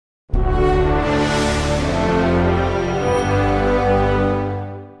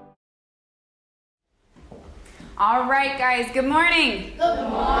All right, guys, good morning. Good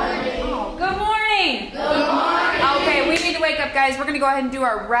morning. Oh, good morning. Good morning. Okay, we need to wake up, guys. We're going to go ahead and do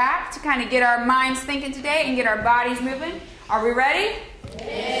our rap to kind of get our minds thinking today and get our bodies moving. Are we ready?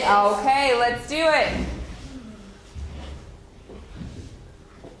 Yes. Okay, let's do it.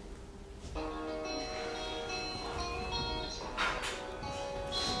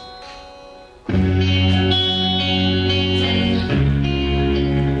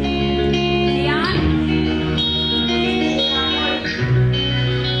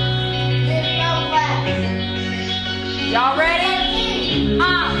 Y'all ready?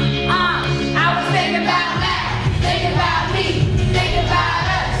 I was thinking about that, thinking about me, thinking about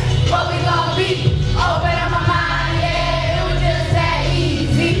us, what we gon' be. Open up my mind, yeah, it was just that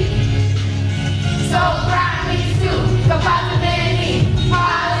easy. So grind me too, composibility,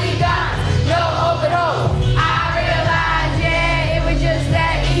 polygons, no open hole. I realized, yeah, it was just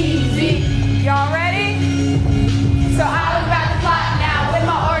that easy. Y'all ready? So I was about to plot now with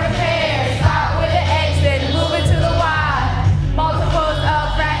my order pairs. Start with the X, then move it to the Y. Multiples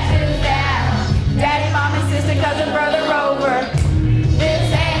of fractions down. Daddy, mom, and sister, cousin, brother, rover. This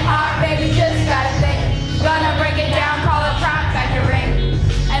ain't hard, baby, just gotta think. Gonna break it down, call it prime factoring.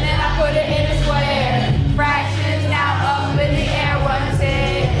 And then I put it in a square. Fractions now up in the air.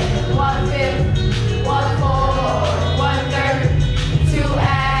 1/6, 1/5, 1/4, 1/3. To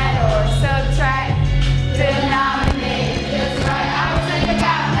add or subtract. Denominate just right. I was thinking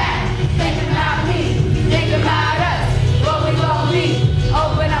about that, thinking about me, thinking about us, what we gon' be.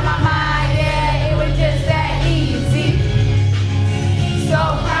 Open up my mind, yeah, it was just that easy. So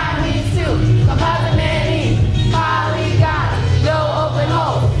prime means two, composibility, polygon, no open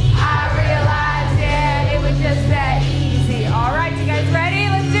hole. I realized, yeah, it was just that easy. All right, you guys ready?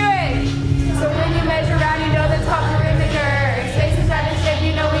 Let's do it. So when you measure around, you know that's called perimeter. Spaces out of shape,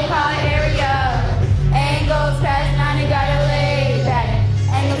 you know we call it area. Angles past 90, gotta lay back.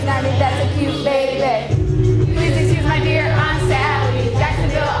 Angles 90, that's a cute baby. Please excuse my dear Aunt Sally.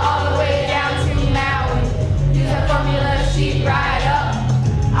 Jacksonville all the way down to Maui. Use a formula sheet right up.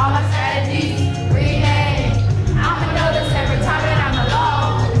 All my strategies, rename. I'ma know this every time that I'm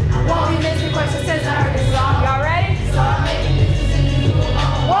alone. I won't be missing questions since I heard this song. Y'all ready? So I'm making this decision.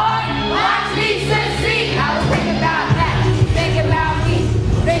 One, watch me succeed. I was thinking about that, thinking about me,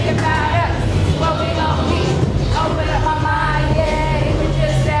 thinking about us, what we gon' be. Open up my mind, yeah, it was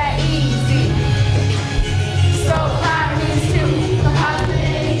just that easy. So prime means two,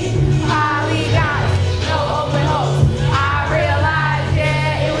 composibility, polygon, no open hole. I realized,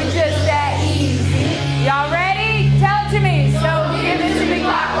 yeah, it was just that easy. Y'all ready? Tell it to me. So give it to me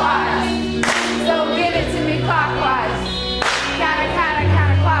clockwise. So give it to me clockwise. Kinda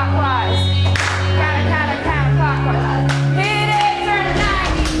clockwise. Kinda clockwise. Hit it for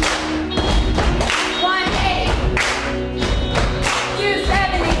 90. 180.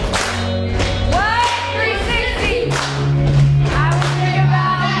 270. What? 360. I was thinking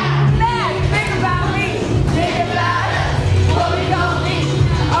about that. Think about me. Think about us. What we gon' be.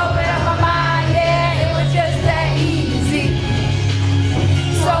 Open up my mind. Yeah, it was just that easy.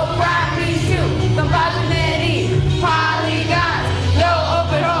 So prime means two. Composibility. Polygons. No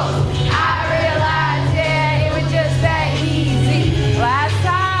open holes. I realized, yeah, it was just that easy. Last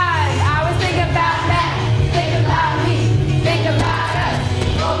time, I was thinking about that. Thinking about me. Thinking about us.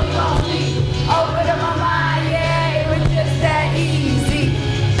 What we gon' be. Open up my mind, yeah, it was just that easy.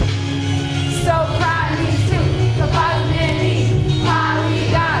 So prime means two. Composibility.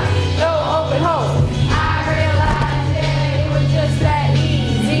 Polygons. No open holes. I realized, yeah, it was just that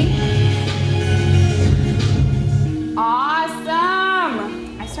easy.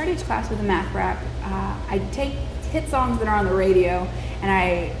 Awesome! I start each class with a math rap. I take hit songs that are on the radio and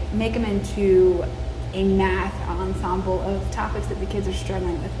I make them into a math ensemble of topics that the kids are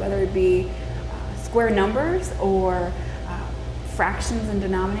struggling with, whether it be square numbers or fractions and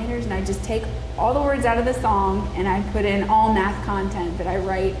denominators. And I just take all the words out of the song and I put in all math content that I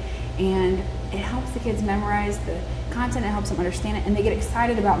write, and it helps the kids memorize the content, it helps them understand it, and they get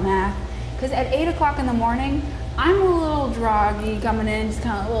excited about math. Because at 8 o'clock in the morning, I'm a little groggy coming in, just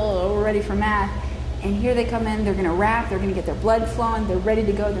kind of a little ready for math. And here they come in, they're gonna rap, they're gonna get their blood flowing, they're ready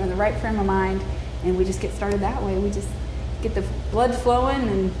to go, they're in the right frame of mind, and we just get started that way. We just get the blood flowing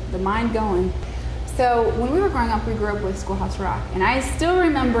and the mind going. So when we were growing up, we grew up with Schoolhouse Rock, and I still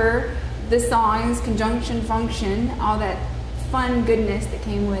remember the songs, conjunction, function, all that fun goodness that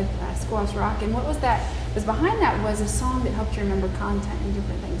came with Schoolhouse Rock. And what was behind that was a song that helped you remember content and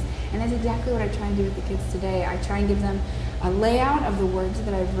different things. And that's exactly what I try and do with the kids today. I try and give them a layout of the words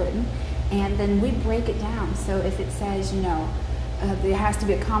that I've written, and then we break it down. So if it says, you know, there has to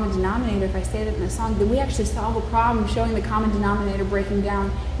be a common denominator. If I say that in a song, then we actually solve a problem showing the common denominator breaking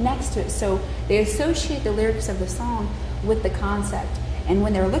down next to it. So they associate the lyrics of the song with the concept. And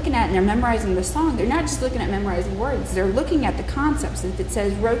when they're looking at it and they're memorizing the song, they're not just looking at memorizing words. They're looking at the concepts. If it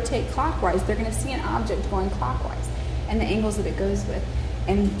says rotate clockwise, they're going to see an object going clockwise and the angles that it goes with.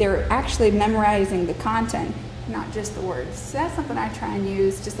 And they're actually memorizing the content, not just the words. So that's something I try and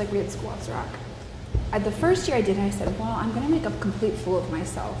use, just like we had Squats Rock. The first year I did it, I said, well, I'm going to make a complete fool of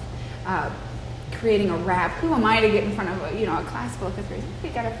myself, creating a rap. Who am I to get in front of a class full of fifth graders? You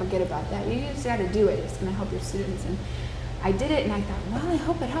got to forget about that. You just got to do it. It's going to help your students. And I did it, and I thought, well, I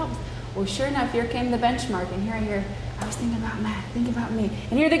hope it helps. Well, sure enough, here came the benchmark, and here I hear, I was thinking about math, think about me.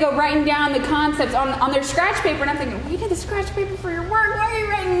 And here they go writing down the concepts on their scratch paper, and I'm thinking, well, you did the scratch paper for your work. Why are you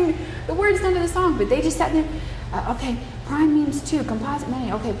writing the words down to the song? But they just sat there, okay, prime means two, composite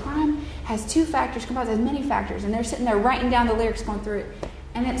many. Okay, prime has two factors, composite has many factors. And they're sitting there writing down the lyrics, going through it.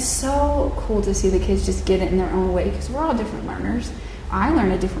 And it's so cool to see the kids just get it in their own way, because we're all different learners. I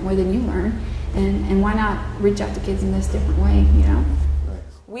learn a different way than you learn. And why not reach out to kids in this different way, you know?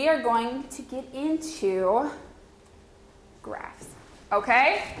 We are going to get into graphs,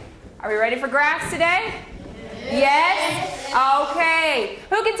 okay? Are we ready for graphs today? Yes? Okay.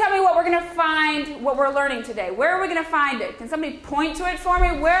 Who can tell me what we're going to find, what we're learning today? Where are we going to find it? Can somebody point to it for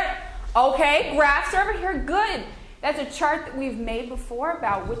me? Where? Okay, graphs are over here. Good. That's a chart that we've made before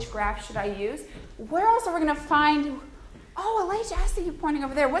about which graph should I use. Where else are we going to find? Oh, Elijah, I see you pointing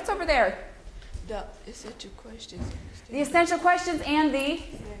over there. What's over there? The essential questions. The essential questions and the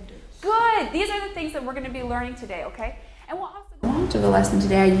standards. Good. These are the things that we're going to be learning today, okay? And we'll also go on to the lesson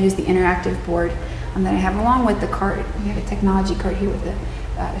today. I use the interactive board that I have along with the cart. We have a technology cart here with a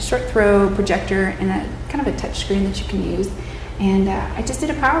short throw projector and a kind of a touch screen that you can use. And I just did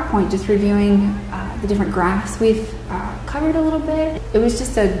a PowerPoint just reviewing the different graphs we've covered a little bit. It was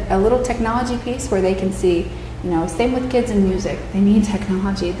just a little technology piece where they can see. You know, same with kids in music. They need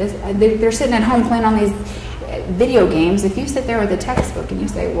technology. They're sitting at home playing on these video games. If you sit there with a textbook and you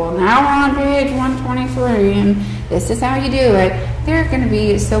say, well, now we're on page 123 and this is how you do it, they're going to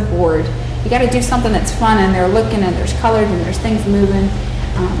be so bored. You got to do something that's fun, and they're looking and there's colors and there's things moving.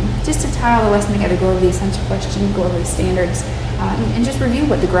 Just to tie all the lesson together, go over the essential question, go over the standards, and just review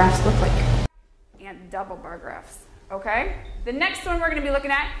what the graphs look like. And double bar graphs, okay? The next one we're going to be looking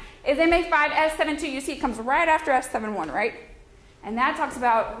at is MA5 S72. You see it comes right after S71, right? And that talks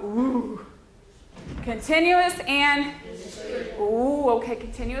about continuous and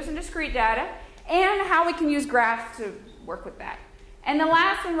continuous and discrete data, and how we can use graphs to work with that. And the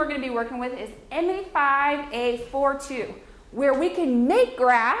last one we're going to be working with is MA5A42, where we can make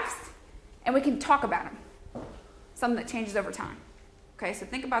graphs and we can talk about them. Something that changes over time. Okay, so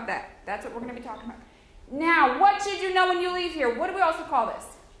think about that. That's what we're going to be talking about. Now, what should you know when you leave here? What do we also call this?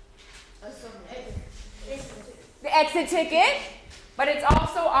 The exit ticket, but it's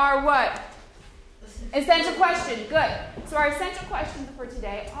also our what? Essential question. Good. So our essential questions for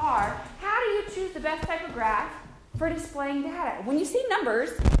today are, how do you choose the best type of graph for displaying data? When you see numbers,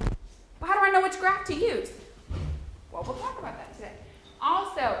 how do I know which graph to use? Well, we'll talk about that today.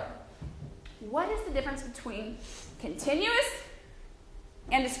 Also, what is the difference between continuous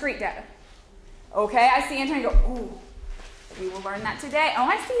and discrete data? Okay, I see Antonio go, ooh. We will learn that today. Oh,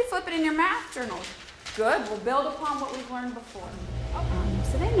 I see you flip it in your math journals. Good. We'll build upon what we've learned before.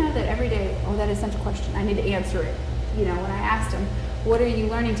 So they know that every day, that essential question, I need to answer it. You know, when I asked them, what are you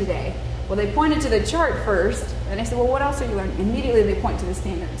learning today? Well, they pointed to the chart first, and I said, well, what else are you learning? Immediately they point to the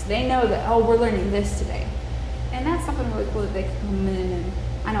standards. They know that, we're learning this today. And that's something really cool that they can come in and,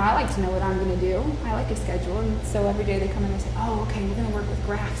 I know I like to know what I'm going to do. I like a schedule, and so every day they come in and say, okay, we're going to work with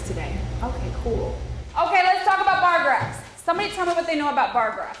graphs today. Okay, cool. Okay, let's talk about bar graphs. Somebody tell me what they know about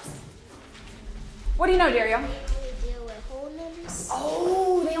bar graphs. What do you know, Dario? They only deal with whole numbers.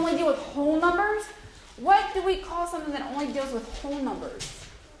 Oh, they only deal with whole numbers? What do we call something that only deals with whole numbers?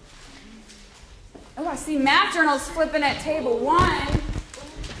 Oh, I see math journals flipping at table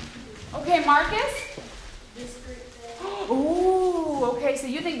 1. Okay, Marcus? Discrete data. Oh, okay, so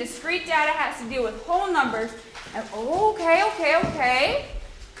you think discrete data has to deal with whole numbers. Okay.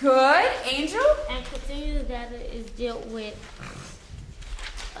 Good. Angel? And continuous data is dealt with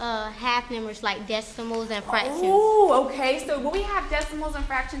half numbers like decimals and fractions. Oh, okay. So will we have decimals and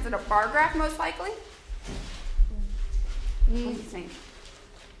fractions in a bar graph most likely? What do you think?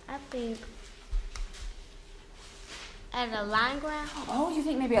 I think at a line graph. Oh, you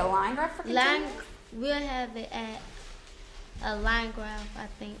think maybe a line graph for continuous? We'll have it at a line graph, I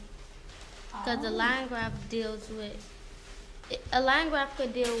think. Because the line graph deals with, a line graph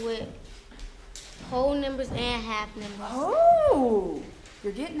could deal with Whole numbers and half numbers. Oh,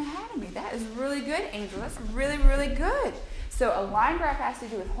 you're getting ahead of me. That is really good, Angel. That's really, really good. So a line graph has to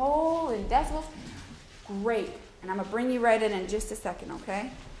do with whole and decimals. Great. And I'm going to bring you right in just a second,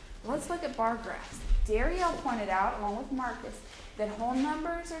 okay? Let's look at bar graphs. Darielle pointed out, along with Marcus, that whole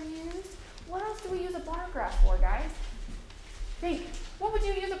numbers are used. What else do we use a bar graph for, guys? Think. What would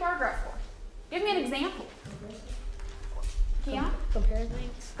you use a bar graph for? Give me an example. Keon? Compare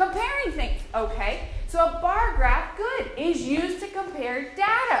things. Comparing things. Okay. So a bar graph, good, is used to compare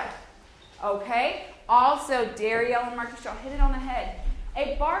data. Okay. Also, Darielle and Marcus, y'all hit it on the head.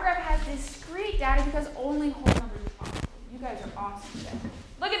 A bar graph has discrete data because only whole numbers are possible. You guys are awesome today.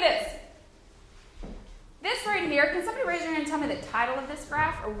 Look at this. This right here, can somebody raise your hand and tell me the title of this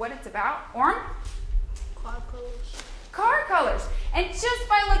graph or what it's about? Orm? Car colors. Car colors. And just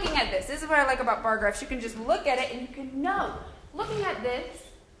by looking at this is what I like about bar graphs. You can just look at it and you can know, looking at this,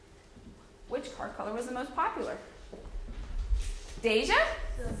 which car color was the most popular? Deja?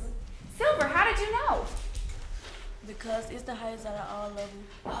 Silver. Silver. How did you know? Because it's the highest out of all of them.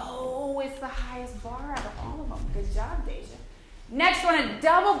 Oh, it's the highest bar out of all of them. Good job, Deja. Next one, a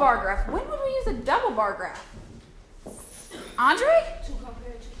double bar graph. When would we use a double bar graph? Andre? To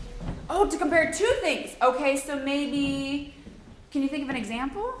compare two things. Oh, to compare two things. Okay, so maybe, can you think of an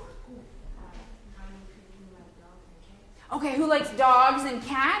example? Okay, who likes dogs and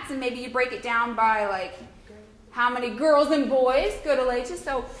cats? And maybe you break it down by like how many girls and boys. Good, Elijah.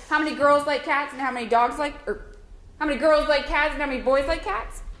 So how many girls like cats and how many dogs like, or how many girls like cats and how many boys like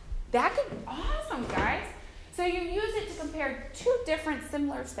cats? That could be awesome, guys. So you use it to compare two different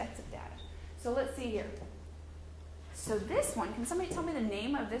similar sets of data. So let's see here. So this one, can somebody tell me the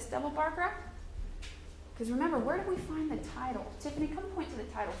name of this double bar graph? Because remember, where do we find the title? Tiffany, come point to the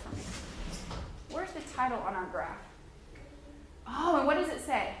title for me. Where's the title on our graph? Oh, and what does it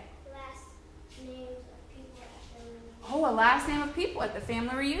say? Last names of people at the reunion. Oh, a last name of people at the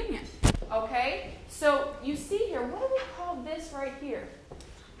family reunion. Okay, so you see here, what do we call this right here?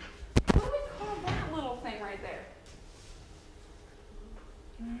 What do we call that little thing right there?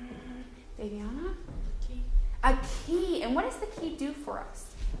 Daviana? Key. A key. And what does the key do for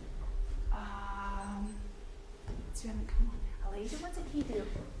us? So you haven't come on. Alicia, what's a key do?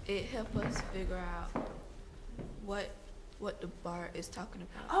 It helps us figure out what the bar is talking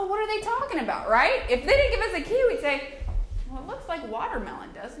about. Oh, what are they talking about, right? If they didn't give us a key, we'd say, well, it looks like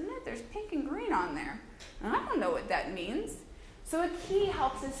watermelon, doesn't it? There's pink and green on there. And I don't know what that means. So a key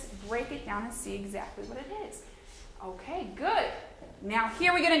helps us break it down and see exactly what it is. Okay, good. Now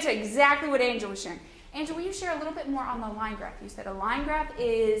here we get into exactly what Angel was sharing. Angel, will you share a little bit more on the line graph? You said a line graph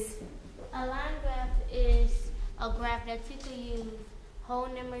is? A line graph is a graph that you can use whole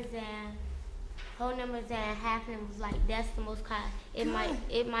numbers and half numbers like decimals. It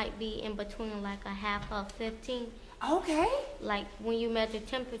might be in between like a half of 15. Okay. Like when you measure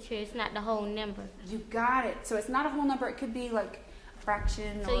temperature, it's not the whole number. You got it. So it's not a whole number. It could be like a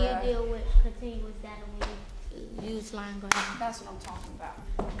fraction so or you deal with continuous data when you use line graph. That's what I'm talking about.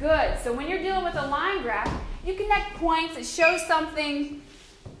 Good. So when you're dealing with a line graph, you connect points that show something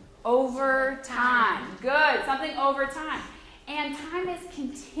over time. Good. Something over time. And time is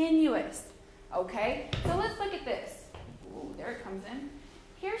continuous. Okay? So let's look at this. Ooh, there it comes in.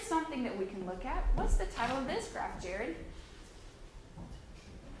 Here's something that we can look at. What's the title of this graph, Jared?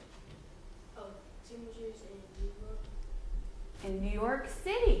 Oh, temperatures in New York. In New York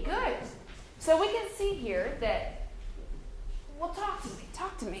City. Good. So we can see here that, well, talk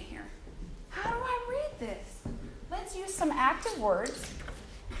to me here. How do I read this? Let's use some active words.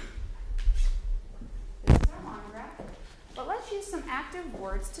 This is our line graph. But let's use some active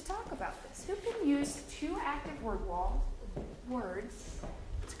words to talk about this. Who can use two active words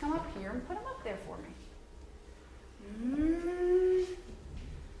to come up here and put them up there for me?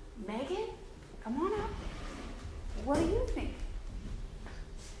 Megan, come on up. What do you think?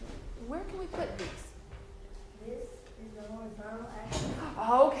 Where can we put these? This is the horizontal axis.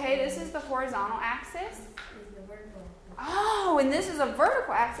 Okay, this is the horizontal axis. This is the vertical. Oh, and this is a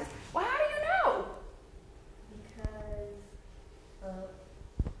vertical axis. Well, how do you know? Because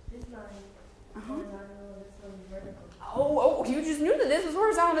this line is horizontal, this one is vertical. Oh, you just knew that this was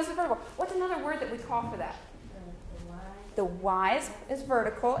horizontal, this is vertical. What's another word that we call for that? The Y. The Y is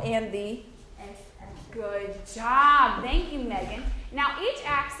vertical and the X-axis. good job. Thank you, Megan. Now, each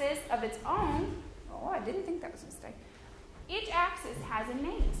axis of its own, oh, I didn't think that was a mistake. Each axis has a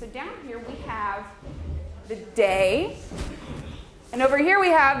name. So down here we have the day, and over here we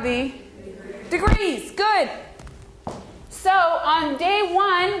have the degrees. Good. So on day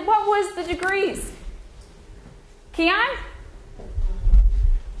 1, what was the degrees? Keon?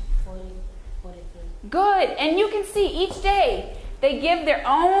 40, 43. Good. And you can see each day they give their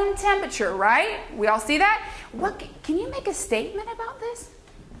own temperature, right? We all see that? What, can you make a statement about this?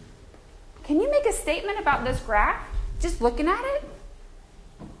 Can you make a statement about this graph? Just looking at it?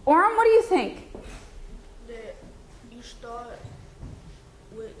 Orem, what do you think? That you start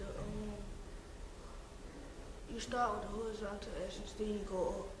with the horizontal axis, then you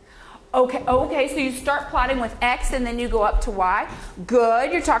go up. Okay, so you start plotting with X and then you go up to Y.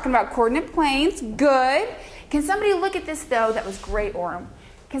 Good, you're talking about coordinate planes. Good. Can somebody look at this though? That was great, Orem.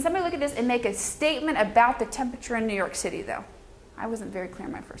 Can somebody look at this and make a statement about the temperature in New York City though? I wasn't very clear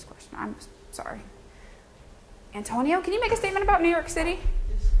in my first question. I'm sorry. Antonio, can you make a statement about New York City?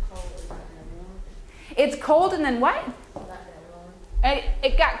 It's cold and then what?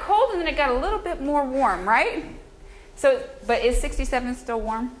 It got cold and then it got a little bit more warm, right? So, but is 67 still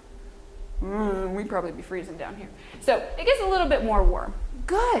warm? We'd probably be freezing down here. So it gets a little bit more warm.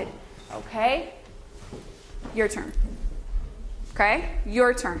 Good. Okay. Your turn. Okay?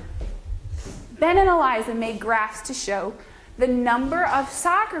 Your turn. Ben and Eliza made graphs to show the number of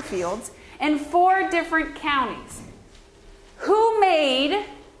soccer fields in 4 different counties. Who made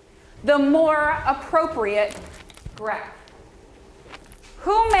the more appropriate graph?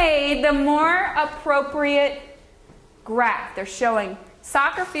 Who made the more appropriate graph? They're showing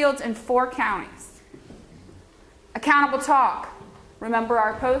soccer fields in 4 counties. Accountable talk. Remember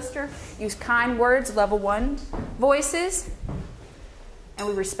our poster? Use kind words, level 1 voices, and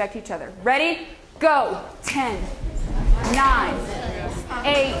we respect each other. Ready? Go. 10, 9,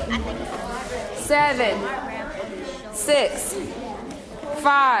 8, 7, 6,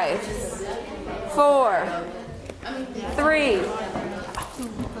 5, 4, 3,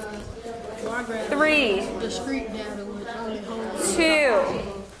 3, Discrete data would only hold 2,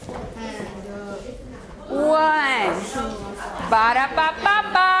 1.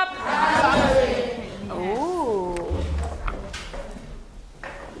 Ba-da-ba-ba-ba. Ooh.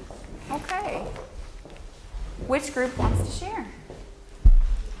 Okay. Which group wants to share?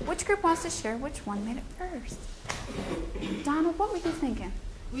 Which group wants to share? Which one made it first? Donald, what were you thinking?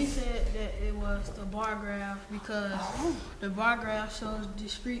 We said that it was the bar graph because the bar graph shows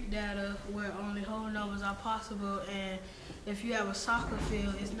discrete data where only whole numbers are possible, and if you have a soccer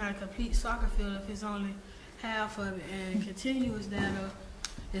field, it's not a complete soccer field if it's only half of it, and continuous data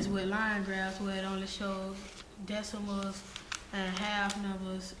is with line graphs where it only shows decimals and half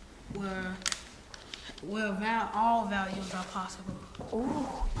numbers where all values are possible.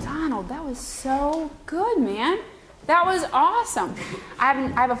 Oh, Donald, that was so good, man. That was awesome. I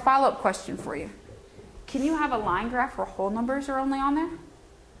have a follow-up question for you. Can you have a line graph where whole numbers are only on there?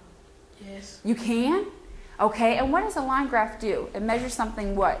 Yes. You can? Okay, and what does a line graph do? It measures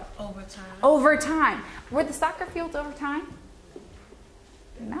something what? Over time. Over time. Were the soccer fields over time?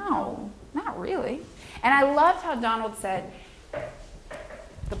 No, not really. And I loved how Donald said,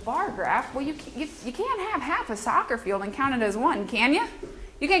 the bar graph, well, you can't have half a soccer field and count it as one, can you?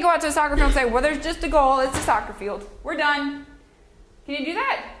 You can't go out to a soccer field and say, well, there's just a goal, it's a soccer field. We're done. Can you do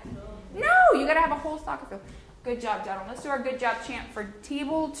that? No, you got to have a whole soccer field. Good job, Donald. Let's do our good job chant for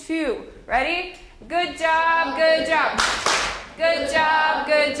Table 2. Ready? Good job, good job. Good job,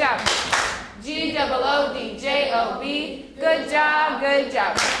 good job. G-O-O-D-J-O-B. Good job, good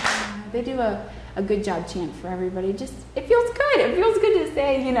job. They do a good job chant for everybody. Just, it feels good. It feels good to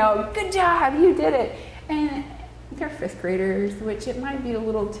say, you know, good job, you did it. And they're 5th graders, which it might be a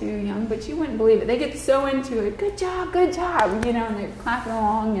little too young, but you wouldn't believe it. They get so into it. Good job, you know, and they're clapping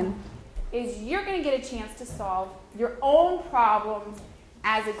along. And you're going to get a chance to solve your own problems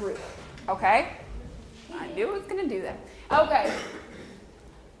as a group, okay? I knew I was going to do that. Okay.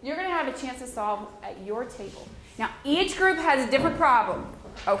 You're going to have a chance to solve at your table. Now, each group has a different problem,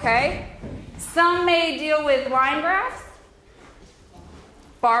 okay? Some may deal with line graphs,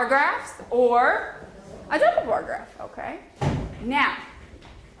 bar graphs, or a double bar graph, okay? Now,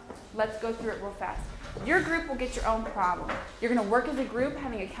 let's go through it real fast. Your group will get your own problem. You're going to work as a group,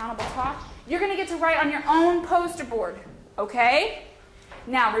 having accountable talk. You're going to get to write on your own poster board, okay?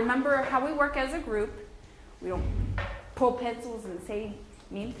 Now, remember how we work as a group. We don't pull pencils and say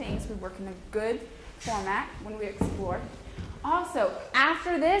mean things. We work in a good format when we explore. Also,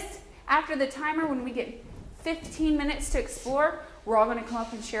 after this, after the timer, when we get 15 minutes to explore, we're all going to come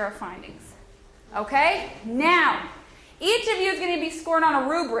up and share our findings. Okay? Now, each of you is going to be scored on a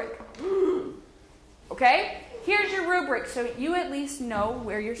rubric. Okay? Here's your rubric, so you at least know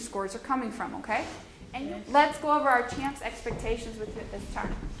where your scores are coming from, okay? And let's go over our chance expectations with you at this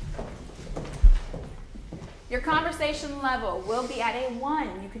time. Your conversation level will be at a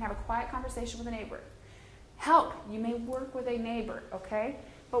 1. You can have a quiet conversation with a neighbor. Help. You may work with a neighbor, okay?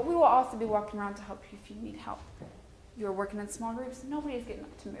 but we will also be walking around to help you if you need help. You're working in small groups. Nobody is getting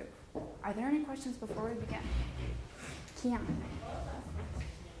up to move. Are there any questions before we begin? Kiana.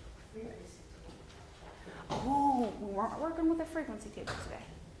 Oh, we weren't working with a frequency table today.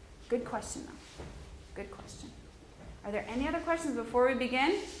 Good question, though. Good question. Are there any other questions before we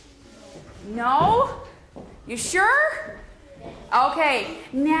begin? No? You sure? Okay,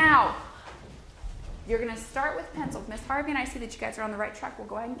 now, you're going to start with pencils. Miss Harvey and I see that you guys are on the right track. We'll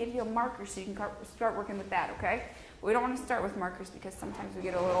go ahead and give you a marker so you can start working with that, okay? We don't want to start with markers because sometimes we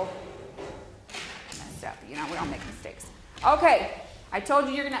get a little messed up. You know, we don't make mistakes. Okay, I told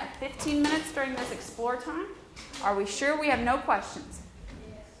you you're going to have 15 minutes during this explore time. Are we sure we have no questions?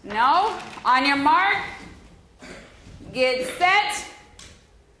 No? On your mark, get set.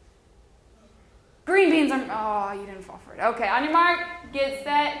 Green beans are, oh, you didn't fall for it. Okay, on your mark, get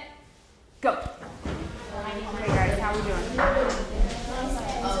set, go. Okay, guys, how are we doing?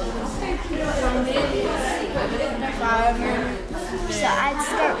 5 minutes. So I'd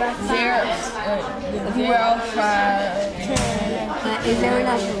start by 5. 0, 5, 10. Is there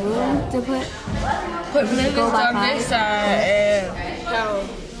enough room to put minutes on this side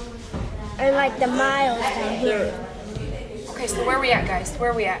and like the miles down here? Okay, so where are we at, guys?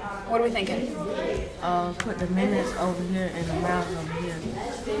 Where are we at? What are we thinking? put the minutes over here and the miles over here.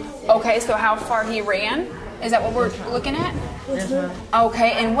 Okay, so how far he ran? Is that what we're looking at? That's right.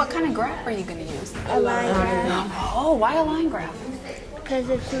 Okay, and what kind of graph are you going to use? A line graph. Oh, why a line graph? Because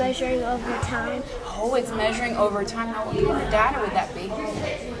it's measuring over time. Oh, it's measuring over time. Now, what kind of data would that be?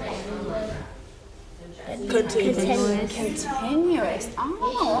 Continuous.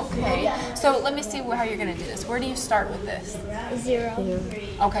 Oh, okay. So let me see how you're going to do this. Where do you start with this? 0.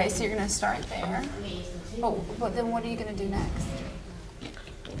 Okay, so you're going to start there. Oh, but then what are you going to do next?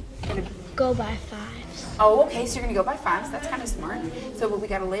 Go by 5s. Oh, okay, so you're going to go by 5s. That's kind of smart. So we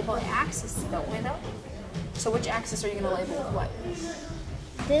got to label an axis, don't we, though? So which axis are you going to label with what?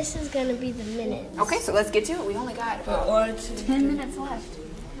 This is going to be the minutes. Okay, so let's get to it. We only got 10 minutes left.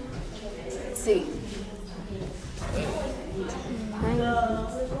 Let's see.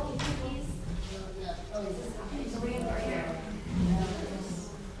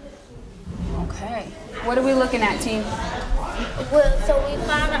 Okay. What are we looking at, team? Well, so we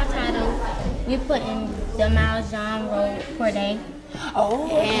found our title. We put in the miles John rode per day. Oh,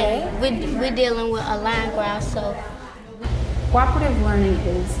 okay. And we're dealing with a line graph, so. Cooperative learning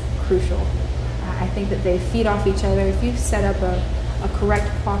is crucial. I think that they feed off each other. If you set up a correct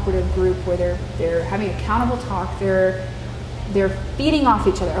cooperative group where they're having accountable talk, they're feeding off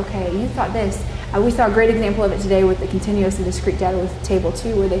each other. Okay, you thought this. We saw a great example of it today with the continuous and discrete data with table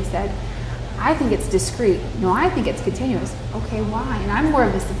 2, where they said, I think it's discrete. No, I think it's continuous. Okay, why? And I'm more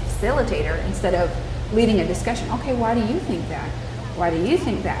of a facilitator instead of leading a discussion. Okay, why do you think that? Why do you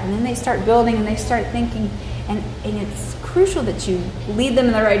think that? And then they start building and they start thinking, and it's crucial that you lead them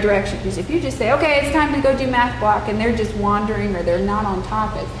in the right direction, because if you just say, okay, it's time to go do math block, and they're just wandering or they're not on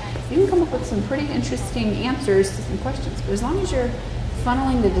topic, you can come up with some pretty interesting answers to some questions. But as long as you're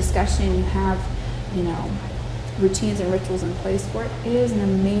funneling the discussion, you have, routines and rituals in place for it, it is an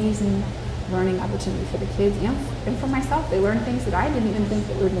amazing learning opportunity for the kids and for myself. They learn things that I didn't even think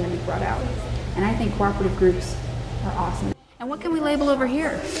that were going to be brought out. And I think cooperative groups are awesome. And what can we label over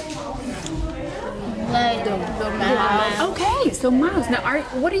here? Like the miles. Okay, so miles. Now,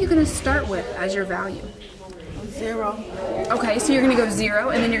 what are you going to start with as your value? 0. Okay, so you're going to go 0,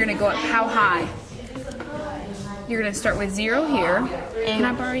 and then you're going to go up how high? You're going to start with 0 here. Can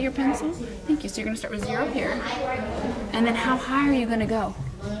I borrow your pencil? Thank you. So you're going to start with 0 here. And then how high are you going to go?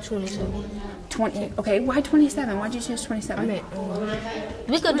 27. 20. Okay, why 27? Why'd you choose 27?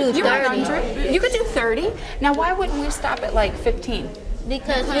 We could do 30. You could do 30. Now, why wouldn't we stop at like 15?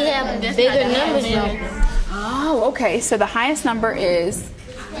 Because we have bigger numbers now. Oh, okay. So the highest number is...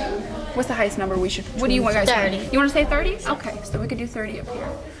 What's the highest number we should... What do you want, guys? 30. You want to say 30? Okay, so we could do 30 up here.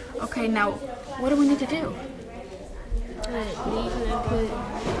 Okay, now, what do we need to do?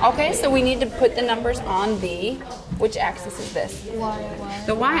 Okay, so we need to put the numbers on the... Which axis is this?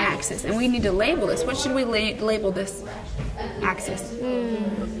 The y-axis. And we need to label this. What should we label this axis?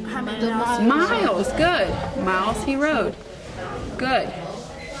 How many miles? Miles. Good. Miles he rode. Good.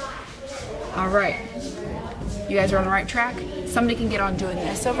 All right. You guys are on the right track. Somebody can get on doing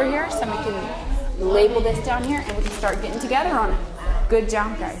this over here. Somebody can label this down here, and we can start getting together on it. Good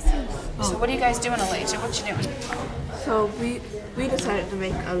job, guys. So what are you guys doing, Elijah? What you doing? So we decided to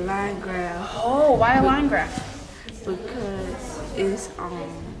make a line graph. Oh, why a line graph? Because it's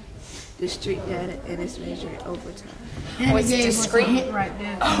discrete data and it's measured over time. And Oh, it it's gave us a discrete. hint right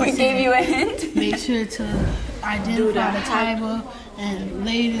there. Oh, it gave you a hint? Make sure to identify the timer and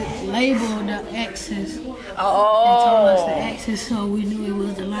label the X's. Oh. And told us the X's, so we knew it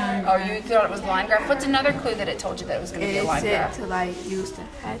was the line Oh, graph. you thought it was line graph. What's another clue that it told you that it was going to be a It line said graph? to like use the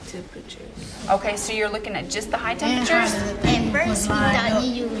high temperatures. Okay, so you're looking at just the high And temperatures? how the thing At was first, we lined thought up.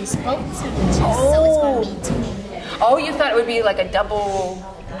 you used both temperatures, so it's going to be 2 Oh, you thought it would be like a double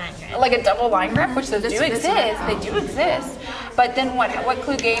line graph. like a double line graph, which those do This exist. They do exist. But then what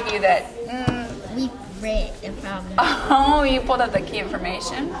clue gave you that? We read the problem. Oh, you pulled up the key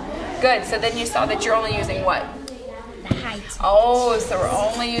information. Good. So then you saw that you're only using what? The height. Oh, so we're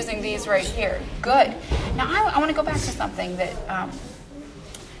only using these right here. Good. Now I want to go back to something that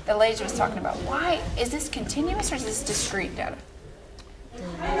that Leja was talking about. Why is this continuous or is this discrete data?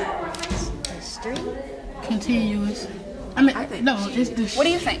 The street. Continuous. I mean, think no, it's the. What do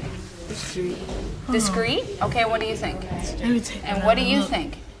you think? The street. Discrete? Okay. What do you think? Let me take And another what do you look.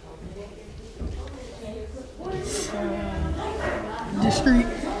 think? Discrete.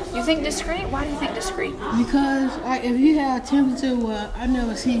 You think discrete? Why do you think discrete? Because like, if you have temperature, well, I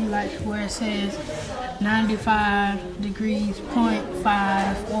never seen like where it says 95 degrees,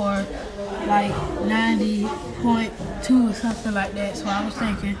 0.5, or like 90.2 or something like that. So I was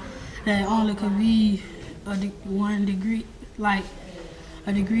thinking that it only could be 1 degree, like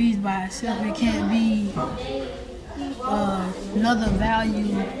a degrees by itself. It can't be another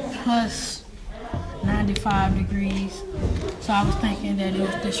value plus 95 degrees. So I was thinking that it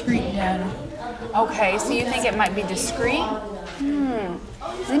was discrete data. Okay, so you think it might be discrete?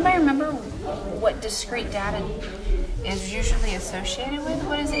 Does anybody remember what discrete data is usually associated with?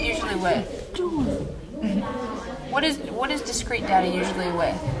 What is it usually with? What is discrete data usually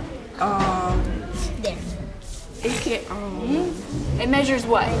with? There. It can It measures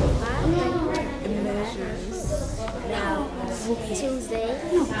what? it measures. Now, Tuesday.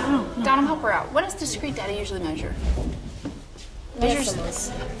 Donna, help her out. What does discrete data usually measure?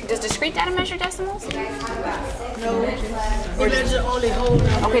 Decimals. Does discrete data measure decimals? No, it measures only whole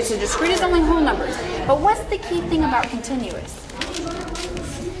numbers. Okay, so discrete is only whole numbers. But what's the key thing about continuous?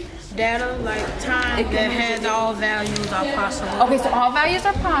 Data like time that has all values are possible. Okay, so all values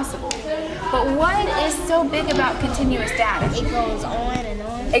are possible. But what is so big about continuous data? It goes on and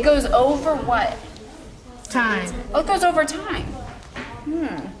on. It goes over what? Time. Oh, it goes over time.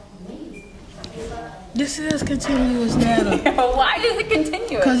 This is continuous data. Why is it continuous?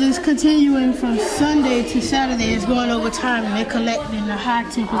 Because it's continuing from Sunday to Saturday. It's going over time and they're collecting the high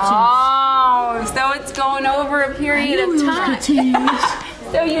temperature. Oh, so it's going over a period I knew of it was time. continuous.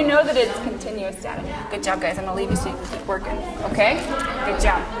 So you know that it's continuous data. Good job, guys. I'm gonna leave you so you can keep working. Okay? Good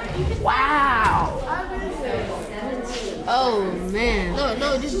job. Wow. Oh man.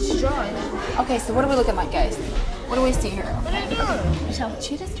 No, just draw it. Okay, so what are we looking like, guys? What do we see here? What are you doing? So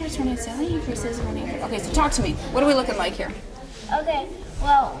Cheetah starts running silly, increases running. Okay, so talk to me. What are we looking like here? Okay,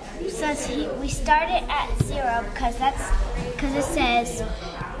 well, since we started at 0, because it says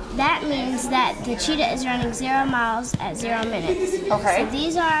that means that the cheetah is running 0 miles at 0 minutes. Okay. So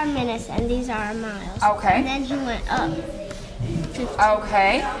these are our minutes and these are our miles. Okay. And then he went up 50.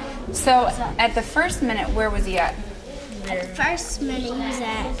 Okay. So at the first minute, where was he at? At the first minute, he was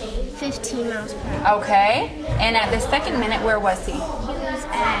at 15 miles per hour. Okay. And at the second minute, where was he? He was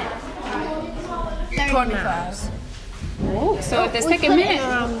at 30 miles. Ooh, so at the We second put it minute.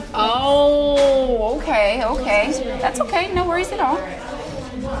 around- Oh, okay, okay. That's okay. No worries at all.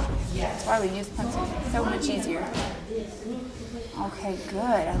 That's why we use pencils. It's so much easier. Okay, good.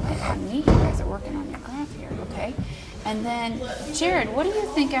 I like how neat you guys are working on your graph here. Okay. And then, Jared, what do you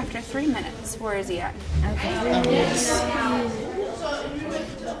think after 3 minutes? Where is he at?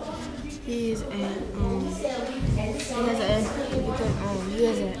 He's at he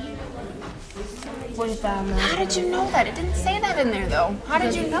has a 45 miles. How did you know that? It didn't say that in there though. How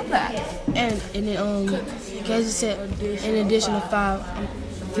did you know that? And then guys it said an additional 5.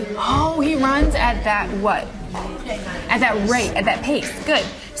 Oh, he runs at that what? At that rate, at that pace. Good.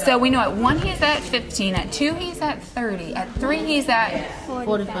 So we know at 1 he's at 15, at 2 he's at 30, at 3 he's at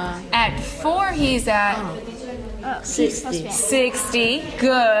 45. at 4 he's at He's supposed to be at 60. Good.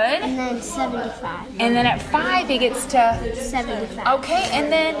 And then 75. And then at 5 he gets to 75. okay.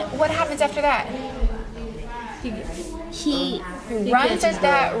 And then what happens after that? He Runs at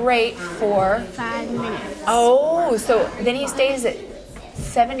that rate for 5 minutes. oh, so then he stays at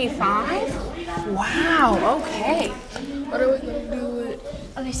 75. Wow. Okay. What are we gonna do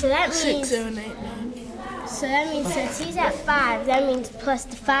with Okay, so that 6, means 7, 8, 9? since he's at 5, that means plus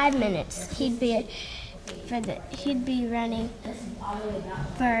the 5 minutes, he'd be running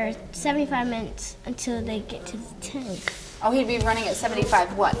for 75 minutes until they get to the 10 Oh, he'd be running at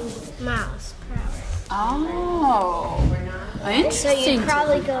 75 what? miles per hour. Oh, So interesting. you'd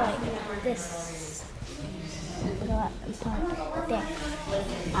probably go like this. Go up and park there.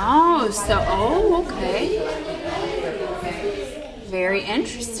 Oh, okay. Very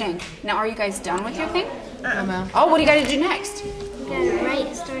interesting. Now, are you guys done with your thing? Oh, what do you got to do next? You gotta write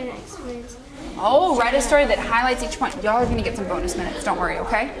a story that explains. Oh, write a story that highlights each point. Y'all are going to get some bonus minutes. Don't worry,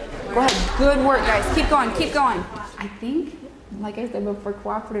 okay? Go ahead. Good work, guys. Keep going. Keep going. I think, like I said before,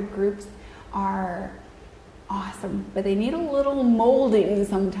 cooperative groups are awesome, but they need a little molding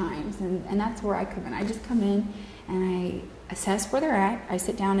sometimes, and that's where I come in. I just come in and I assess where they're at. I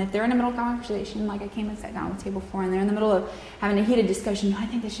sit down. If they're in the middle of conversation, like I came and sat down at the table before, and they're in the middle of having a heated discussion, I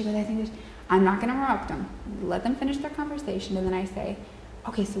think this should go, I think this, I'm not going to interrupt them. Let them finish their conversation, and then I say,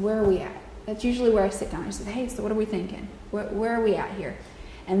 okay, so where are we at? That's usually where I sit down. I say, hey, so what are we thinking? Where are we at here?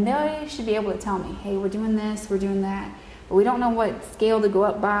 And they should be able to tell me, hey, we're doing this, we're doing that, but we don't know what scale to go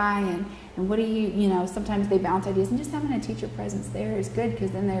up by, and what do you know, sometimes they bounce ideas, and just having a teacher presence there is good,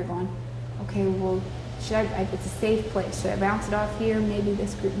 because then they're going, okay, well, should it's a safe place. Should I bounce it off here? Maybe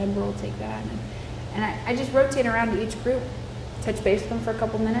this group member will take that. And I just rotate around to each group, touch base with them for a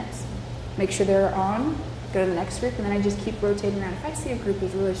couple minutes, make sure they're on, go to the next group, and then I just keep rotating around. If I see a group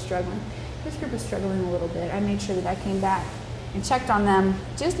is really struggling, this group is struggling a little bit, I made sure that I came back and checked on them,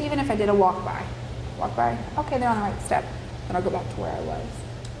 just even if I did a walk by. Okay, they're on the right step. Then I'll go back to where I was.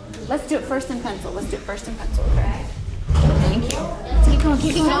 Let's do it first in pencil. Okay? Thank you. Let's keep going.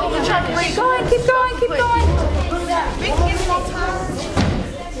 Keep going.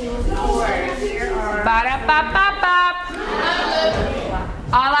 Ba-da-ba-ba-bop.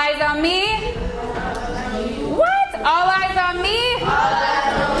 All eyes on me. What? All eyes on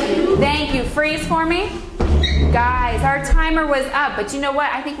me? Thank you. Freeze for me. Guys, our timer was up, but you know what?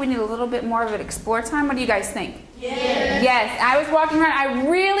 I think we need a little bit more of an explore time. What do you guys think? Yes, I was walking around. I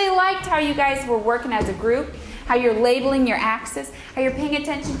really liked how you guys were working as a group, how you're labeling your axis, how you're paying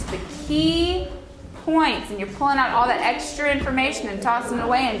attention to the key points, and you're pulling out all that extra information and tossing it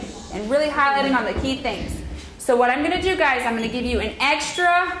away and really highlighting on the key things. So what I'm going to do, guys, I'm going to give you an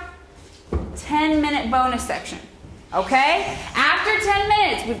extra 10-minute bonus section. Okay? After 10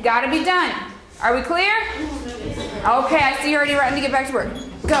 minutes, we've got to be done. Are we clear? Okay, I see you're already ready to get back to work.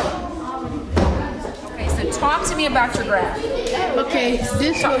 Go. Okay, so talk to me about your graph. Okay,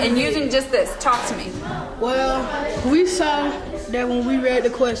 And using just this, talk to me. Well, we saw that when we read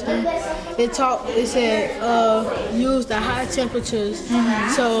the question, it said use the high temperatures.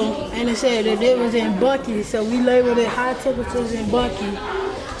 So, and it said that it was in Bunkie, so we labeled it high temperatures in Bunkie.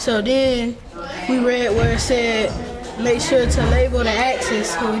 So then we read where it said make sure to label the axis.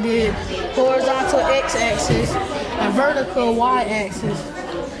 So we did horizontal x-axis and vertical y-axis.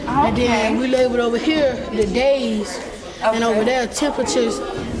 And then we labeled over here the days, and over there temperatures,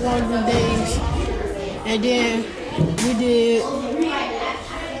 one of the days. And then we did,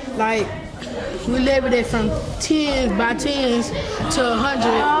 like, we labeled it from 10s by 10s to 100.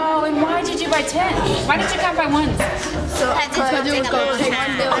 Oh, and why did you by 10? Why did you count by ones? Because it was going to take,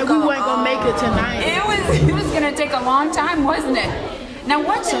 and we weren't going to make it to 90. It was going to take a long time, wasn't it? Now,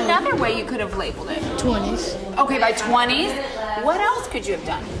 what's another way you could have labeled it? 20s. Okay, by 20s. What else could you have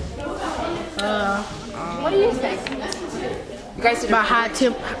done? What do you think? You guys did By the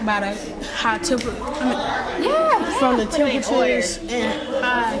high temper. Yeah. From the temperatures and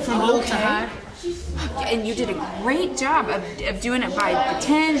high, from low to high. And you did a great job of doing it by the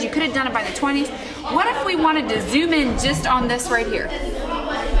 10s. You could have done it by the 20s. What if we wanted to zoom in just on this right here?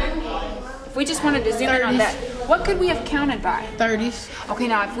 If we just wanted to zoom in on that, what could we have counted by? 30s. Okay,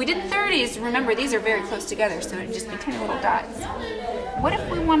 now if we did 30s, remember these are very close together, so it'd just be tiny little dots. What if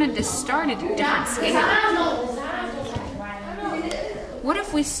we wanted to start at a different scale? What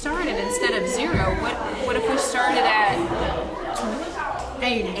if we started instead of 0? What if we started at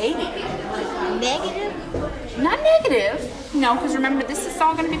 80? Negative? Not negative. No, because remember this is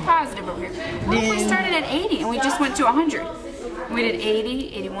all going to be positive over here. What if we started at 80 and we just went to 100? We did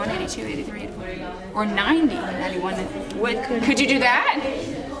 80, 81, 82, 83, 84, or 90, 91. Could you do that?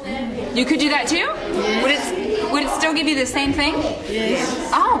 You could do that too? Yes. Would it still give you the same thing? Yes.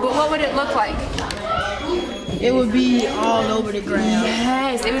 Oh, but what would it look like? It would be all over the ground.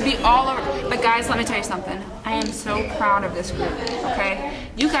 Yes, it would be all over. But guys, let me tell you something. I am so proud of this group, okay?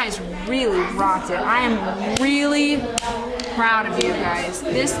 You guys really rocked it. I am really proud of you guys.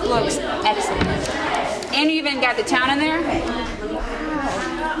 This looks excellent. And you even got the town in there?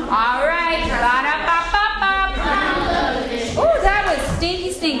 All right. Ba-da-ba-ba-ba. Ooh, that was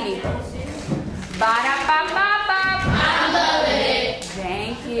stinky, stinky. Ba-da-ba-ba-ba. I love it.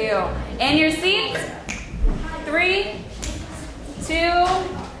 Thank you. And your seats? 3, 2,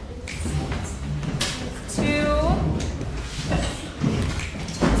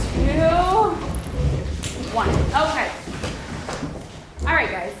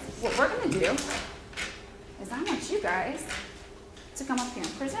 what we're gonna do is I want you guys to come up here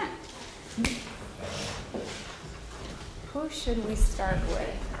and present. Who should we start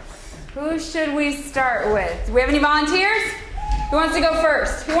with? Who should we start with? Do we have any volunteers? Who wants to go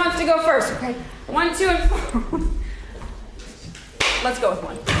first? Who wants to go first? Okay, 1, 2, and 4. Let's go with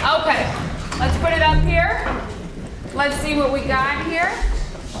 1. Okay, let's put it up here. Let's see what we got here.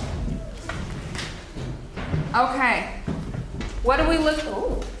 Okay, what are we looking?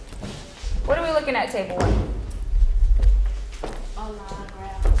 Oh, what are we looking at? Table 1.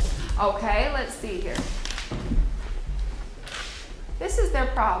 Okay, let's see here. This is their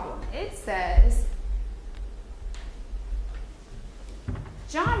problem. It says,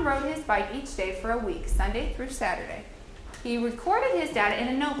 John rode his bike each day for a week, Sunday through Saturday. He recorded his data in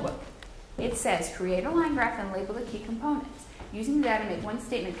a notebook. It says, create a line graph and label the key components. Using the data, make one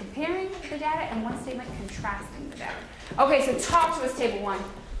statement comparing the data and one statement contrasting the data. Okay, so talk to us, table 1.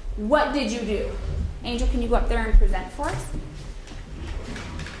 What did you do? Angel, can you go up there and present for us?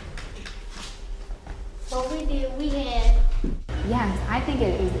 What we did, we had... Yes, I think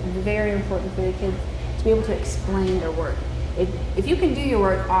it is very important for the kids to be able to explain their work. If you can do your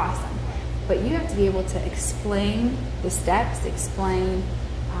work, awesome. But you have to be able to explain the steps, explain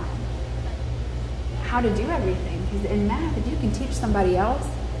how to do everything. Because in math, if you can teach somebody else,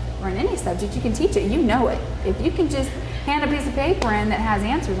 or in any subject, you can teach it, you know it. If you can just hand a piece of paper in that has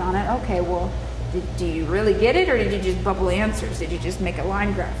answers on it, okay, well, do you really get it, or did you just bubble answers? Did you just make a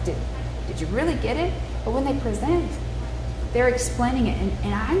line graph? Did you really get it? But when they present, they're explaining it,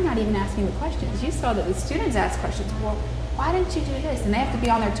 and I'm not even asking the questions. You saw that the students ask questions. Well, why didn't you do this? And they have to be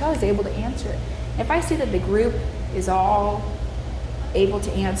on their toes, able to answer it. If I see that the group is all able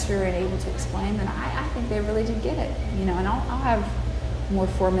to answer and able to explain, then I think they really did get it. You know, and I'll have more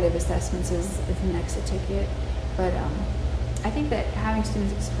formative assessments as the next certificate. But I think that having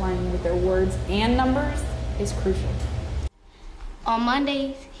students explain with their words and numbers is crucial. On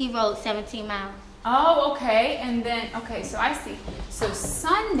Mondays, he rode 17 miles. Oh, okay. And then, okay, so I see. So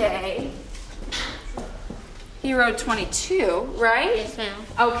Sunday, he rode 22, right? Yes, ma'am.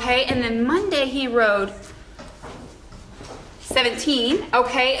 Okay, and then Monday he rode 17.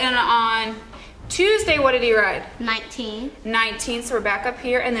 Okay, and on Tuesday, what did he ride? 19. 19, so we're back up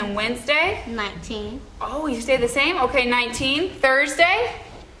here. And then Wednesday? 19. Oh, you stayed the same? Okay, 19. Thursday?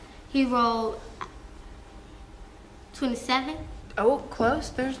 He rode 27. Oh, close.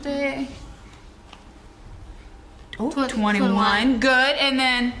 Thursday. Oh, 21. 21. Good. And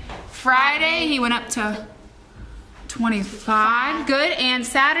then Friday, he went up to 25. Good. And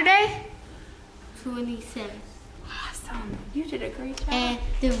Saturday? 27. Awesome. You did a great job. And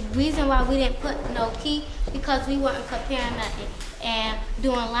the reason why we didn't put no key, because we weren't comparing nothing. And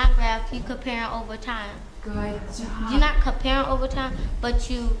doing line graph, you comparing over time. Good job. You're not comparing over time, but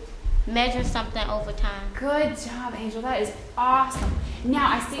you measure something over time. Good job, Angel. That is awesome. Now,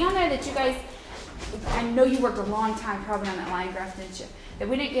 I see on there that you guys, I know you worked a long time probably on that line graph, didn't you? That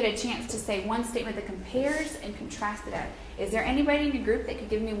we didn't get a chance to say one statement that compares and contrasts the data. Is there anybody in your group that could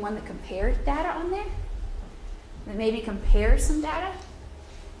give me one that compares data on there? That maybe compares some data?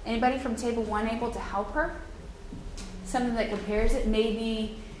 Anybody from table 1 able to help her? Something that compares it?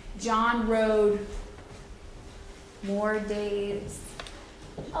 Maybe John rode more days.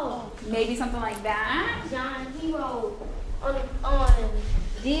 Oh, Maybe something like that. John, he rode on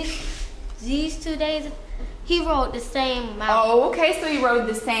these 2 days. He rode the same amount. Oh, okay, so he rode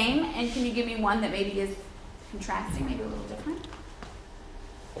the same. And can you give me one that maybe is contrasting, maybe a little different?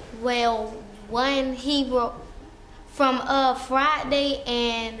 Well, one he rode from Friday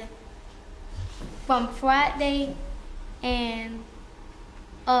and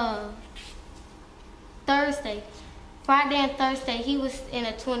Thursday. Friday and Thursday, he was in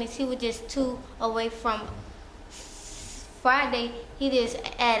a 20s. He was just 2 away from Friday. He just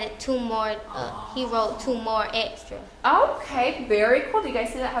added 2 more. He wrote 2 more extra. Okay, very cool. Do you guys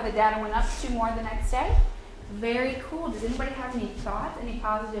see that, how the data went up 2 more the next day? Very cool. Does anybody have any thoughts, any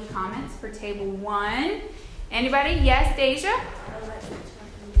positive comments for table 1? Anybody? Yes, Deja?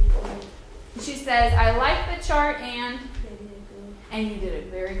 She says, I like the chart and you did a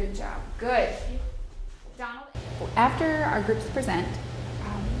very good job. Good. Donald? After our groups present,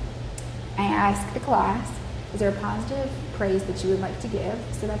 I ask the class, is there a positive praise that you would like to give?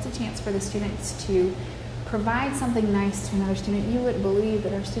 So that's a chance for the students to provide something nice to another student. You wouldn't believe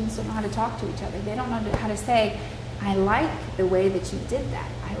that our students don't know how to talk to each other. They don't know how to say, I like the way that you did that.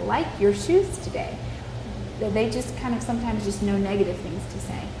 I like your shoes today. They just kind of sometimes just know negative things to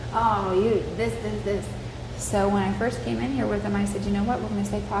say. Oh, you, this. So when I first came in here with them, I said, you know what, we're going to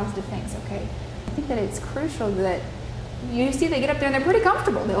say positive things, okay? I think that it's crucial that you see they get up there and they're pretty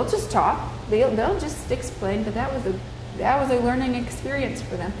comfortable. They'll just talk. They'll just explain, but that was a learning experience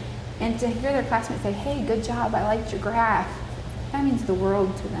for them. And to hear their classmates say, hey, good job, I liked your graph, that means the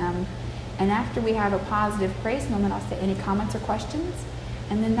world to them. And after we have a positive praise moment, I'll say, any comments or questions?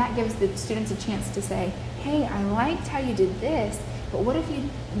 And then that gives the students a chance to say, hey, I liked how you did this, but what if you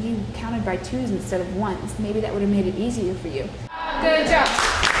counted by 2s instead of 1s? Maybe that would have made it easier for you. Good job.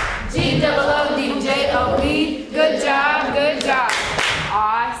 G-O-O-D-J-O-B. Good job, good job.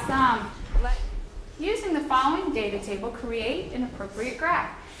 Awesome. Using the following data table, create an appropriate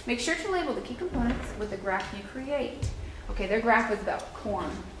graph. Make sure to label the key components with the graph you create. Okay, their graph was about corn.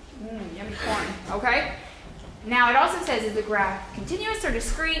 Yummy corn, okay? Now it also says, is the graph continuous or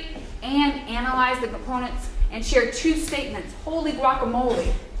discrete? And analyze the components and share 2 statements. Holy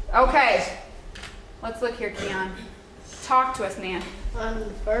guacamole. Okay, let's look here, Keon. Talk to us, man.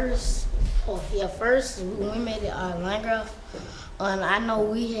 First when we made the line graph, I know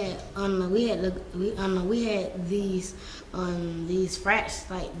we had these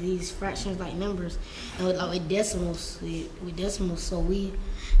fractions like numbers, and with decimals, So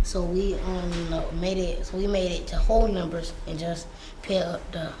we made it to whole numbers and just put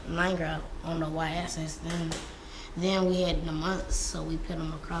up the line graph on the y-axis. Then we had the months, so we put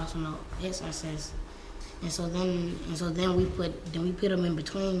them across on the x-axis. And so then we put them in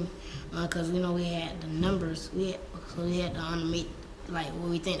between, because we know we had the numbers. We had to make like what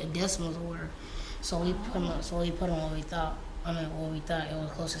we think the decimals were. So we put them what we thought. What we thought it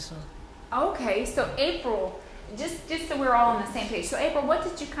was closest to. Okay, so April, just so we're all on the same page. So April, what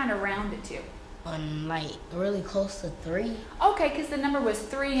did you kind of round it to? Like really close to 3. Okay, because the number was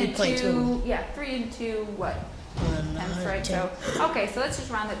 3 and 2. Yeah, 3 and 2. What? That's right. So okay, so let's just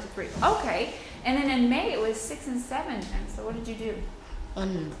round it to 3. Okay. And then in May it was 6 and 7. And so what did you do?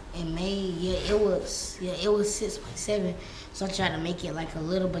 In May, it was 6.7. So I tried to make it like a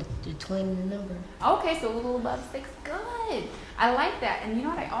little bit between the number. Okay, so a little above 6. Good. I like that. And you know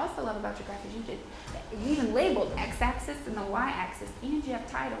what I also love about your graph is you even labeled x-axis and the y-axis, and you have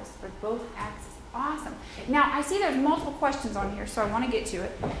titles for both axes. Awesome. Now I see there's multiple questions on here, so I want to get to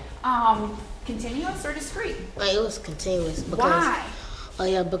it. Continuous or discrete? It was continuous. Why? Oh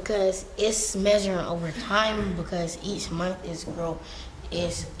yeah, because it's measuring over time. Because each month is a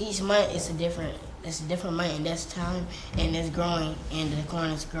different month, and that's time, and it's growing, and the corn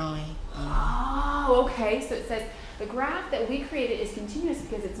is growing. Oh, okay. So it says the graph that we created is continuous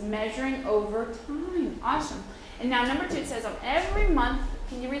because it's measuring over time. Awesome. And now number 2, it says on every month.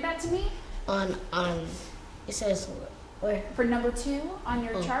 Can you read that to me? It says where? For number 2 on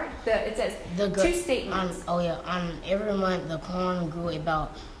your chart, it says 2 statements. On every month the corn grew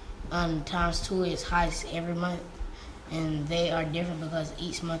about times 2 its heights every month, and they are different because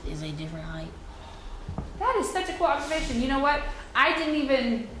each month is a different height. That is such a cool observation. You know what? I didn't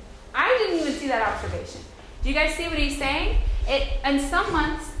even see that observation. Do you guys see what he's saying? In some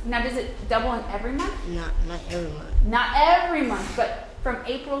months, now does it double in every month? Not every month. Not every month, but from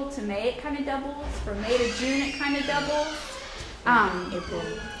April to May it kind of doubles. From May to June it kind of doubles. April.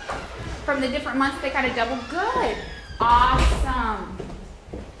 From the different months they kind of double. Good. Awesome.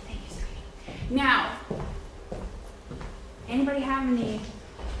 Thank you, sweetie. Now, anybody have any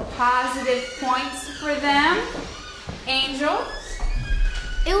positive points for them? Angel?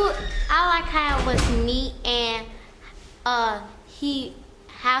 I like how it was neat, and how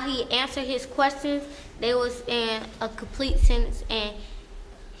he answered his questions. They was in a complete sentence, and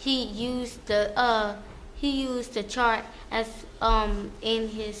he used the chart as in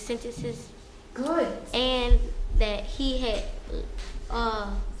his sentences. Good. And that he had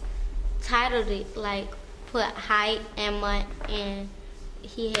titled it, like put height and month, and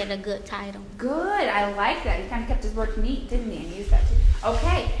he had a good title. Good. I like that. He kind of kept his work neat, didn't he? And used that too.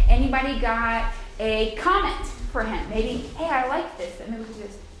 Okay. Anybody got a comment for him? Maybe, hey, I like this. And maybe we could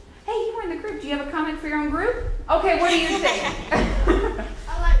just, hey, you were in the group. Do you have a comment for your own group? Okay. What do you think?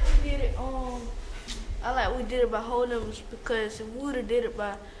 I like we did it by whole numbers, because if we would have did it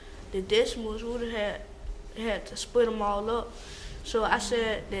by the decimals, we would have had to split them all up. So I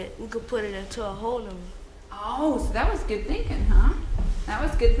said that we could put it into a whole number. Oh, so that was good thinking, huh? That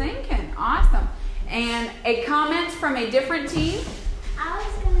was good thinking. Awesome. And a comment from a different team? I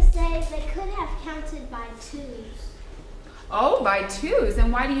was going to say they could have counted by 2s. Oh, by 2s.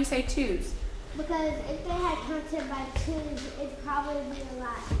 And why do you say 2s? Because if they had counted by 2s, it'd probably be a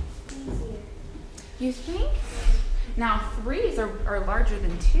lot easier. You think? Now 3s are larger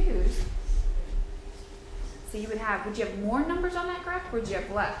than 2s. So would you have more numbers on that graph, or would you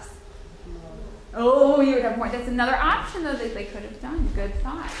have less? Oh, you would have more. That's another option, though, that they could have done. Good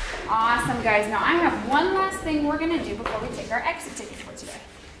thought. Awesome, guys. Now, I have one last thing we're going to do before we take our exit ticket for today.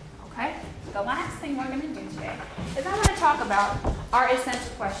 Okay? The last thing we're going to do today is I want to talk about our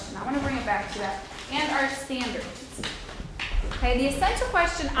essential question. I want to bring it back to that. And our standards. Okay, the essential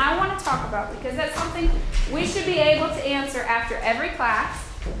question I want to talk about, because that's something we should be able to answer after every class.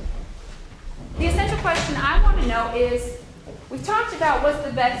 The essential question I want to know is, we've talked about what's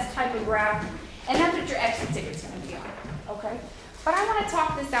the best type of graph, and that's what your exit ticket's going to be on. Okay? But I want to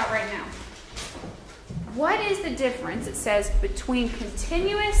talk this out right now. What is the difference, it says, between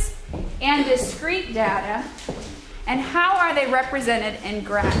continuous and discrete data, and how are they represented in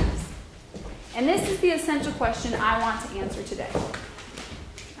graphs? And this is the essential question I want to answer today.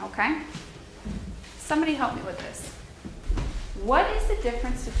 Okay? Somebody help me with this. What is the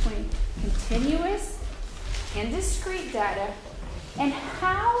difference between continuous and discrete data, and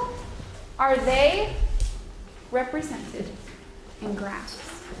how are they represented in graphs?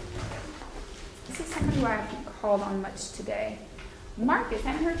 This is somebody who I haven't called on much today. Marcus, I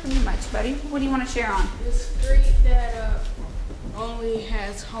haven't heard from you much, buddy. What do you want to share on? Discrete data only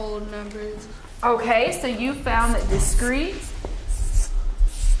has whole numbers. Okay, so you found that discrete.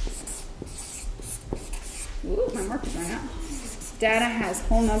 Ooh, my marker's running out. Data has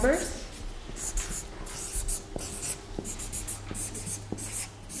whole numbers.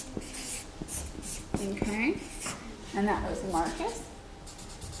 Okay, and that was Marcus.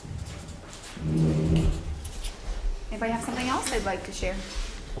 Anybody have something else they'd like to share?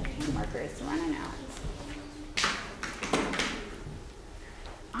 Okay, marker is running out.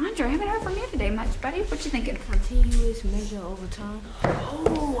 Andre, I haven't heard from you today much, buddy. What you thinking? Continuous measure over time.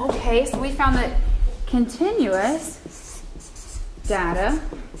 Oh, okay. So we found that continuous data,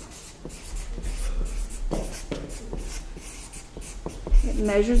 it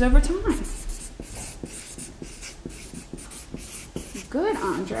measures over time. Good,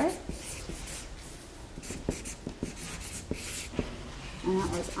 Andre. And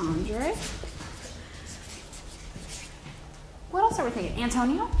that was Andre. What else are we thinking?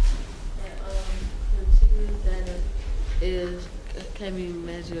 Antonio? Continuous data can be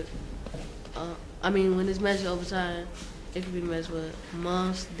measured. When it's measured over time, it can be measured with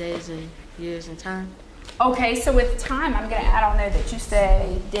months, days, and years and time. Okay, so with time, I'm going to add on there that you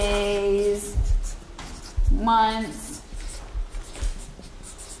say days, months,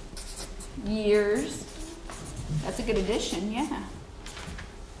 years. That's a good addition, yeah.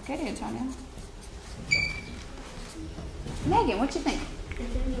 Good, Antonio. Megan, what you think?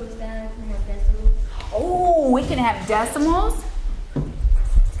 Continuous data can have decimals. Oh, we can have decimals.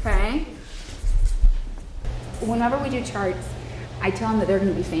 Okay. Whenever we do charts, I tell them that they're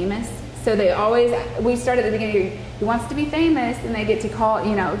going to be famous. So they always, we start at the beginning, who wants to be famous, and they get to call,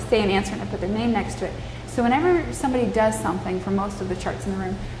 say an answer and I put their name next to it. So whenever somebody does something, for most of the charts in the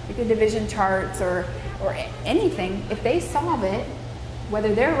room, like the division charts or anything, if they solve it,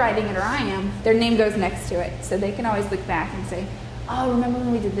 whether they're writing it or I am, their name goes next to it. So they can always look back and say, oh, remember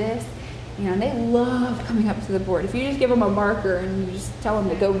when we did this? And they love coming up to the board. If you just give them a marker and you just tell them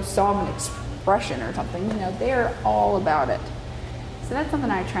to go solve an expression or something, they're all about it. So that's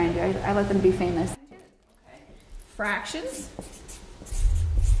something I try and do. I let them be famous. Fractions.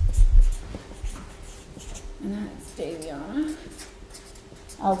 And that's Daviana.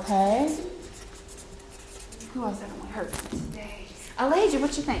 Okay. Who else haven't we heard from today? Elijah,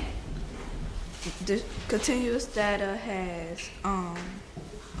 what you think? The continuous data has all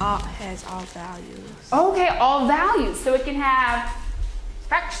values. Okay, all values. So it can have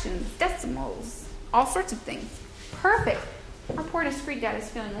fractions, decimals, all sorts of things. Perfect. Our poor discrete data is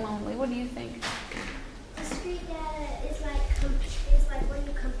feeling lonely. What do you think? Discrete data is like when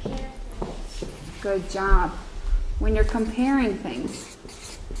you compare things. Good job. When you're comparing things.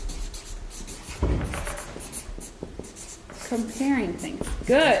 Comparing things.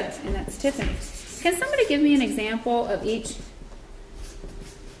 Good. And that's Tiffany. Can somebody give me an example of each?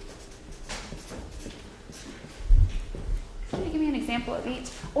 Somebody give me an example of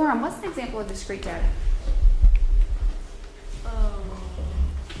each. Orem, what's an example of discrete data?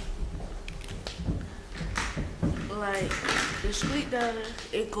 Like discrete data,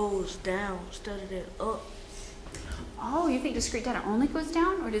 it goes down instead of it up. Oh, you think discrete data only goes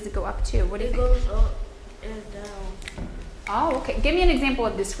down, or does it go up too? What do you It think? goes up and down. Oh, okay. Give me an example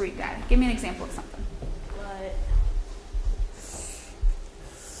of discrete data. Give me an example of something.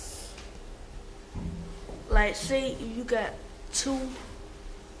 Like say you got 2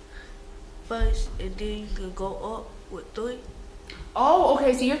 first, and then you can go up with 3. Oh,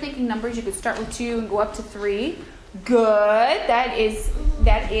 okay. So you're thinking numbers. You could start with 2 and go up to 3. Good. That is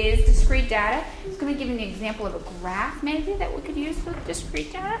discrete data. It's going to give you an example of a graph maybe that we could use with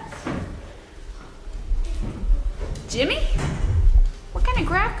discrete data. Jimmy, what kind of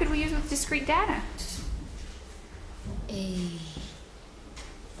graph could we use with discrete data? A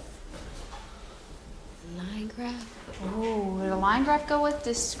line graph. Oh, would a line graph go with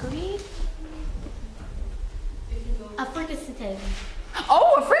discrete? A frequency table.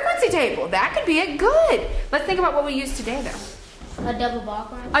 Oh, a frequency table. That could be it. Good. Let's think about what we use today, though. A double bar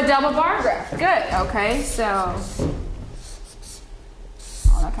graph. A double bar graph. Good. Okay, so.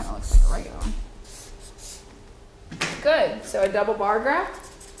 Oh, that kind of looks like a regular one. Good. So a double bar graph.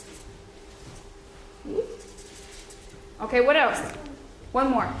 Okay, what else? One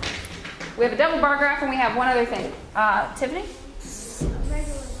more. We have a double bar graph and we have one other thing. Tiffany?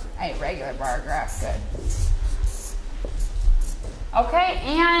 A regular bar graph. Good. Okay,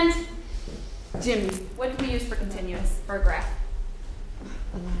 and Jimmy, what do we use for continuous or graph?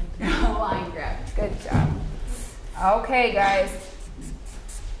 A line graph. Good job. Okay, guys.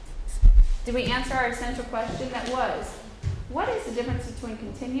 Did we answer our essential question that was, what is the difference between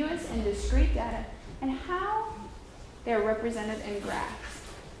continuous and discrete data and how they're represented in graphs?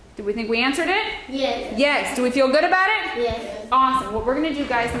 Do we think we answered it? Yes. Yes. Do we feel good about it? Yes. Awesome. What we're going to do,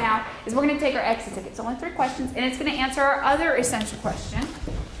 guys, now is we're going to take our exit ticket. It's only 3 questions, and it's going to answer our other essential question.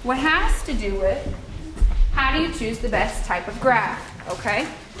 What has to do with how do you choose the best type of graph? Okay?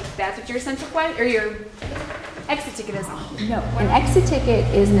 That's what your essential question or your exit ticket is. No, an exit ticket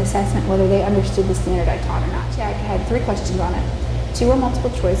is an assessment whether they understood the standard I taught or not. Yeah, I had 3 questions on it. 2 were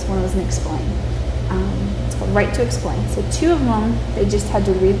multiple choice, 1 was an explain. It's called right to explain. So 2 of them, they just had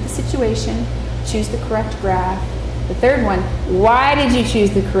to read the situation, choose the correct graph. The 3rd one, why did you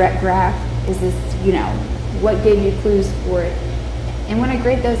choose the correct graph? Is this, what gave you clues for it? And when I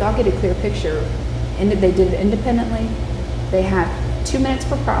grade those, I'll get a clear picture. And they did it independently. They have 2 minutes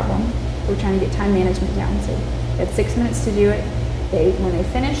per problem. We're trying to get time management down. So they had 6 minutes to do it. When they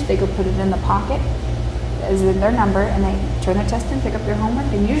finish, they go put it in the pocket as in their number, and they turn their test in, pick up their homework,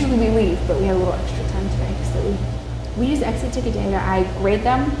 and usually we leave, but we had a little extra time today. So we use exit ticket data. I grade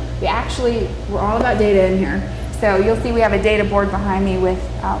them. We're all about data in here. So you'll see we have a data board behind me with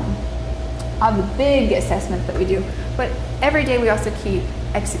all the big assessments that we do. But every day we also keep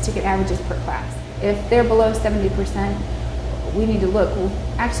exit ticket averages per class. If they're below 70%, we need to look. Well,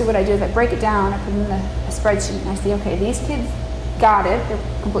 actually what I do is I break it down, I put it in a spreadsheet, and I see, okay, these kids got it,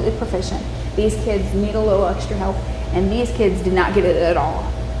 they're completely proficient. These kids need a little extra help, and these kids did not get it at all.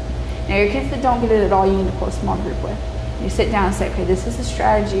 Now your kids that don't get it at all, you need to pull a small group with. You sit down and say, okay, this is the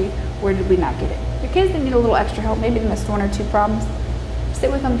strategy, where did we not get it? Your kids that need a little extra help, maybe they missed 1 or 2 problems, sit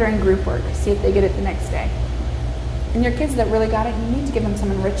with them during group work, see if they get it the next day. And your kids that really got it, you need to give them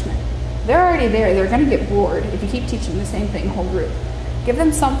some enrichment. They're already there, they're gonna get bored if you keep teaching the same thing whole group. Give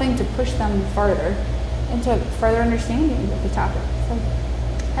them something to push them further into further understanding of the topic. So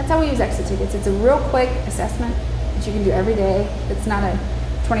that's how we use exit tickets. It's a real quick assessment that you can do every day. It's not a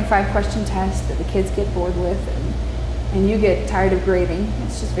 25-question test that the kids get bored with and you get tired of grading.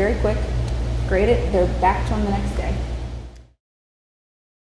 It's just very quick. Grade it, they're back to them the next day.